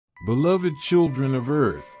Beloved children of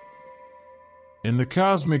Earth, in the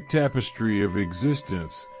cosmic tapestry of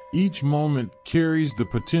existence, each moment carries the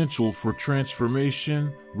potential for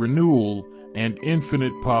transformation, renewal, and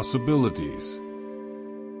infinite possibilities.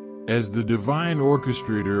 As the divine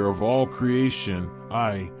orchestrator of all creation,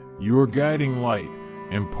 I, your guiding light,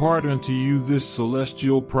 impart unto you this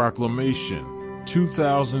celestial proclamation.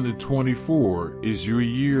 2024 is your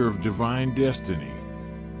year of divine destiny.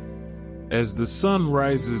 As the sun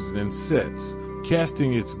rises and sets,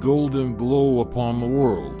 casting its golden glow upon the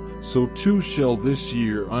world, so too shall this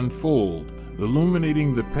year unfold,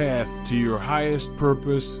 illuminating the path to your highest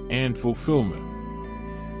purpose and fulfillment.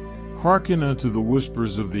 Hearken unto the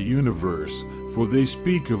whispers of the universe, for they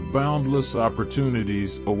speak of boundless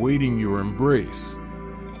opportunities awaiting your embrace.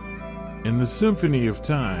 In the symphony of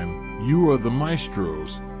time, you are the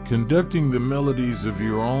maestros, conducting the melodies of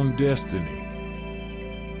your own destiny.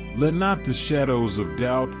 Let not the shadows of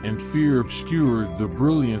doubt and fear obscure the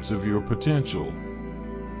brilliance of your potential.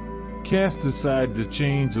 Cast aside the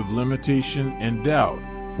chains of limitation and doubt,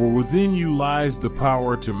 for within you lies the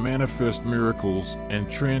power to manifest miracles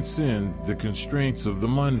and transcend the constraints of the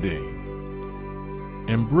mundane.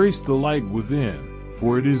 Embrace the light within,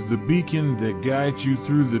 for it is the beacon that guides you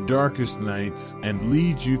through the darkest nights and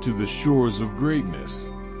leads you to the shores of greatness.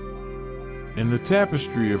 In the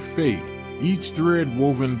tapestry of fate, each thread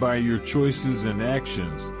woven by your choices and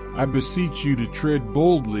actions, I beseech you to tread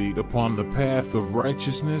boldly upon the path of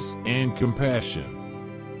righteousness and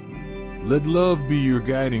compassion. Let love be your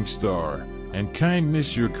guiding star, and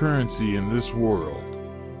kindness your currency in this world.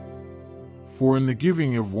 For in the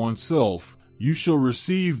giving of oneself, you shall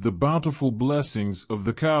receive the bountiful blessings of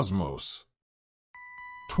the cosmos.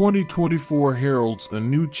 2024 heralds a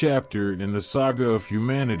new chapter in the saga of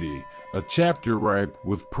humanity, a chapter ripe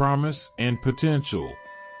with promise and potential.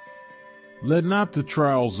 Let not the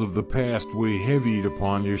trials of the past weigh heavy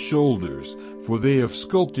upon your shoulders, for they have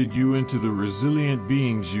sculpted you into the resilient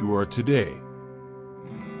beings you are today.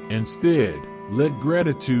 Instead, let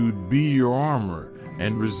gratitude be your armor,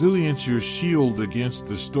 and resilience your shield against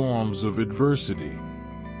the storms of adversity.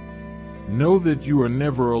 Know that you are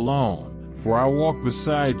never alone, for I walk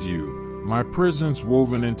beside you, my presence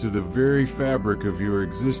woven into the very fabric of your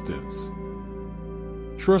existence.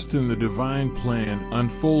 Trust in the divine plan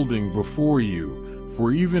unfolding before you,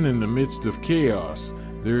 for even in the midst of chaos,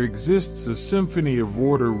 there exists a symphony of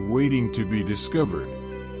order waiting to be discovered.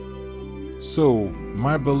 So,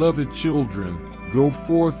 my beloved children, go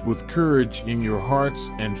forth with courage in your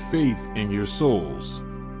hearts and faith in your souls.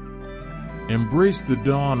 Embrace the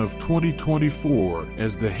dawn of 2024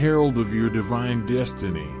 as the herald of your divine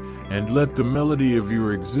destiny, and let the melody of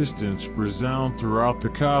your existence resound throughout the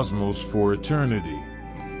cosmos for eternity.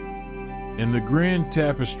 In the grand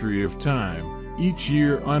tapestry of time, each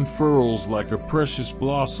year unfurls like a precious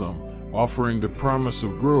blossom, offering the promise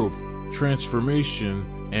of growth,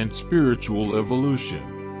 transformation, and spiritual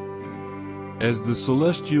evolution. As the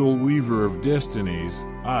celestial weaver of destinies,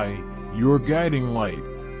 I, your guiding light,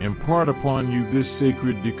 impart upon you this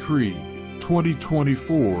sacred decree.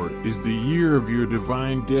 2024 is the year of your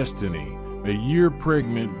divine destiny, a year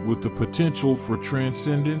pregnant with the potential for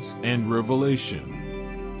transcendence and revelation.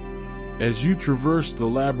 As you traverse the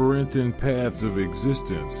labyrinthine paths of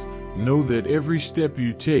existence, know that every step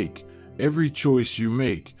you take, every choice you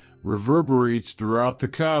make, reverberates throughout the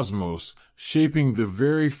cosmos, shaping the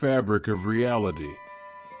very fabric of reality.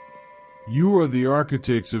 You are the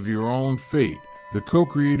architects of your own fate, the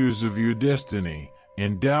co-creators of your destiny,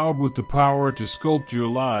 endowed with the power to sculpt your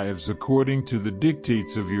lives according to the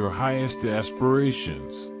dictates of your highest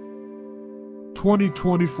aspirations.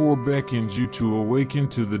 2024 beckons you to awaken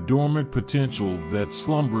to the dormant potential that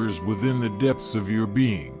slumbers within the depths of your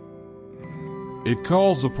being. It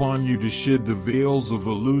calls upon you to shed the veils of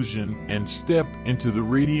illusion and step into the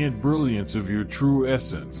radiant brilliance of your true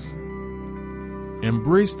essence.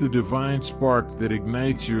 Embrace the divine spark that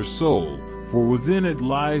ignites your soul, for within it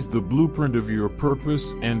lies the blueprint of your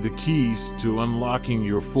purpose and the keys to unlocking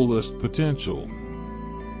your fullest potential.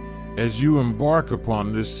 As you embark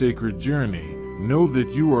upon this sacred journey, know that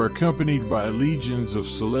you are accompanied by legions of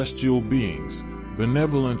celestial beings,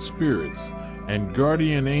 benevolent spirits, and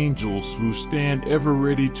guardian angels who stand ever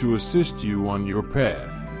ready to assist you on your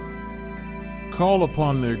path. Call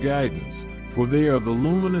upon their guidance, for they are the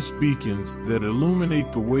luminous beacons that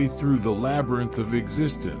illuminate the way through the labyrinth of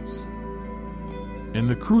existence. In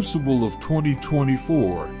the crucible of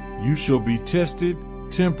 2024, you shall be tested,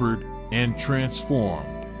 tempered, and transformed.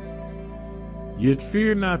 Yet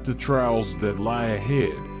fear not the trials that lie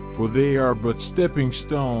ahead, for they are but stepping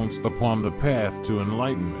stones upon the path to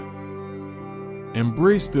enlightenment.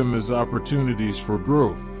 Embrace them as opportunities for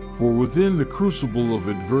growth, for within the crucible of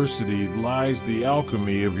adversity lies the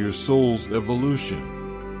alchemy of your soul's evolution.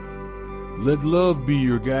 Let love be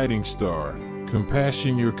your guiding star,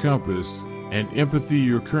 compassion your compass, and empathy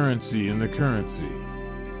your currency in the currency.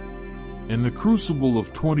 In the crucible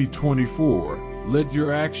of 2024, let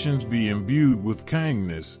your actions be imbued with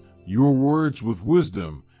kindness, your words with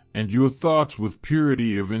wisdom, and your thoughts with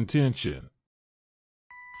purity of intention.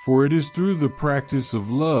 For it is through the practice of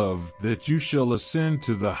love that you shall ascend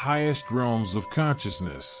to the highest realms of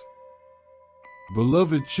consciousness.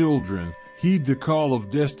 Beloved children, heed the call of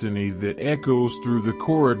destiny that echoes through the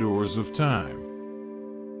corridors of time.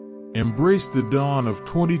 Embrace the dawn of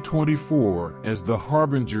 2024 as the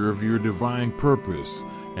harbinger of your divine purpose,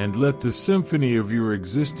 and let the symphony of your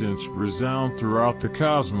existence resound throughout the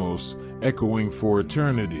cosmos, echoing for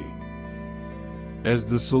eternity. As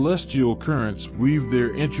the celestial currents weave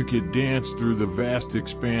their intricate dance through the vast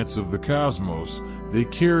expanse of the cosmos, they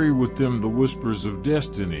carry with them the whispers of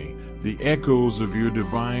destiny, the echoes of your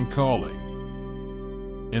divine calling.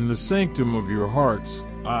 In the sanctum of your hearts,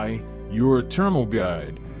 I, your eternal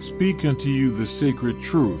guide, speak unto you the sacred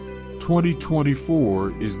truth.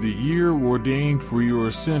 2024 is the year ordained for your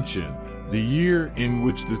ascension, the year in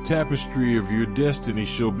which the tapestry of your destiny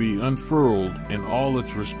shall be unfurled in all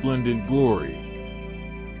its resplendent glory.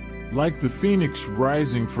 Like the phoenix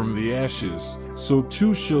rising from the ashes, so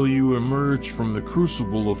too shall you emerge from the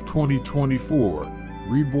crucible of 2024,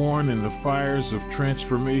 reborn in the fires of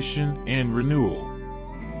transformation and renewal.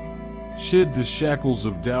 Shed the shackles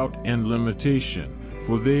of doubt and limitation,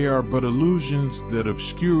 for they are but illusions that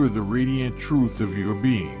obscure the radiant truth of your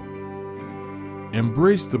being.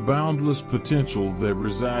 Embrace the boundless potential that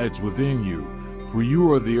resides within you, for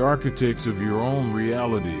you are the architects of your own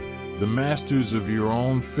reality, the masters of your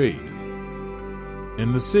own fate.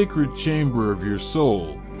 In the sacred chamber of your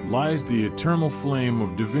soul lies the eternal flame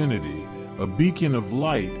of divinity, a beacon of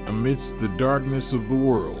light amidst the darkness of the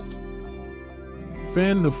world.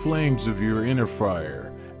 Fan the flames of your inner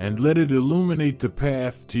fire, and let it illuminate the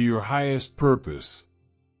path to your highest purpose.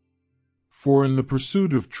 For in the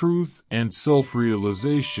pursuit of truth and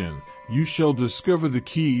self-realization, you shall discover the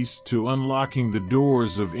keys to unlocking the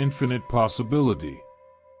doors of infinite possibility.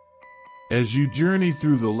 As you journey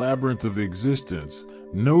through the labyrinth of existence,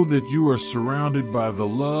 know that you are surrounded by the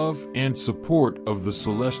love and support of the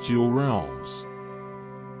celestial realms.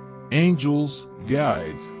 Angels,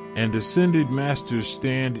 guides, and ascended masters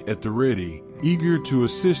stand at the ready, eager to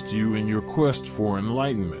assist you in your quest for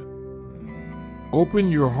enlightenment.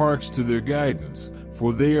 Open your hearts to their guidance,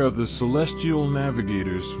 for they are the celestial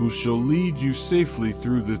navigators who shall lead you safely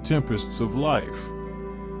through the tempests of life.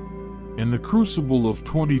 In the crucible of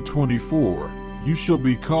 2024, you shall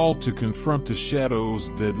be called to confront the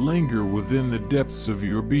shadows that linger within the depths of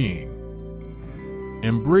your being.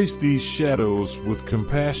 Embrace these shadows with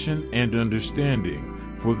compassion and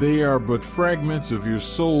understanding, for they are but fragments of your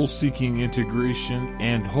soul seeking integration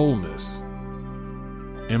and wholeness.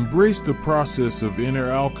 Embrace the process of inner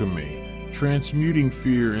alchemy, transmuting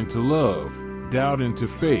fear into love, doubt into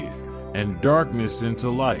faith, and darkness into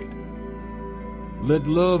light. Let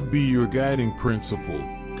love be your guiding principle,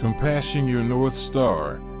 compassion your North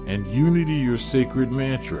Star, and unity your sacred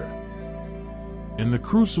mantra. In the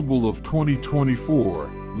crucible of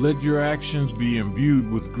 2024, let your actions be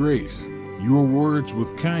imbued with grace, your words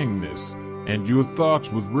with kindness, and your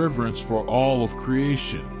thoughts with reverence for all of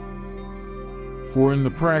creation. For in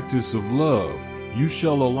the practice of love, you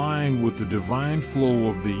shall align with the divine flow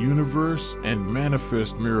of the universe and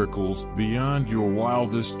manifest miracles beyond your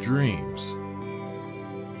wildest dreams.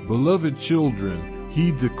 Beloved children,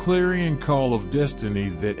 heed the clarion call of destiny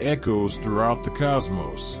that echoes throughout the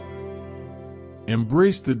cosmos.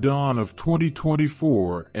 Embrace the dawn of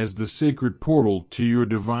 2024 as the sacred portal to your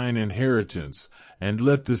divine inheritance, and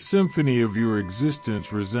let the symphony of your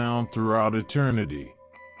existence resound throughout eternity.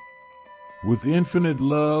 With infinite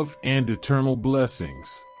love and eternal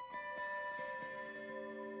blessings.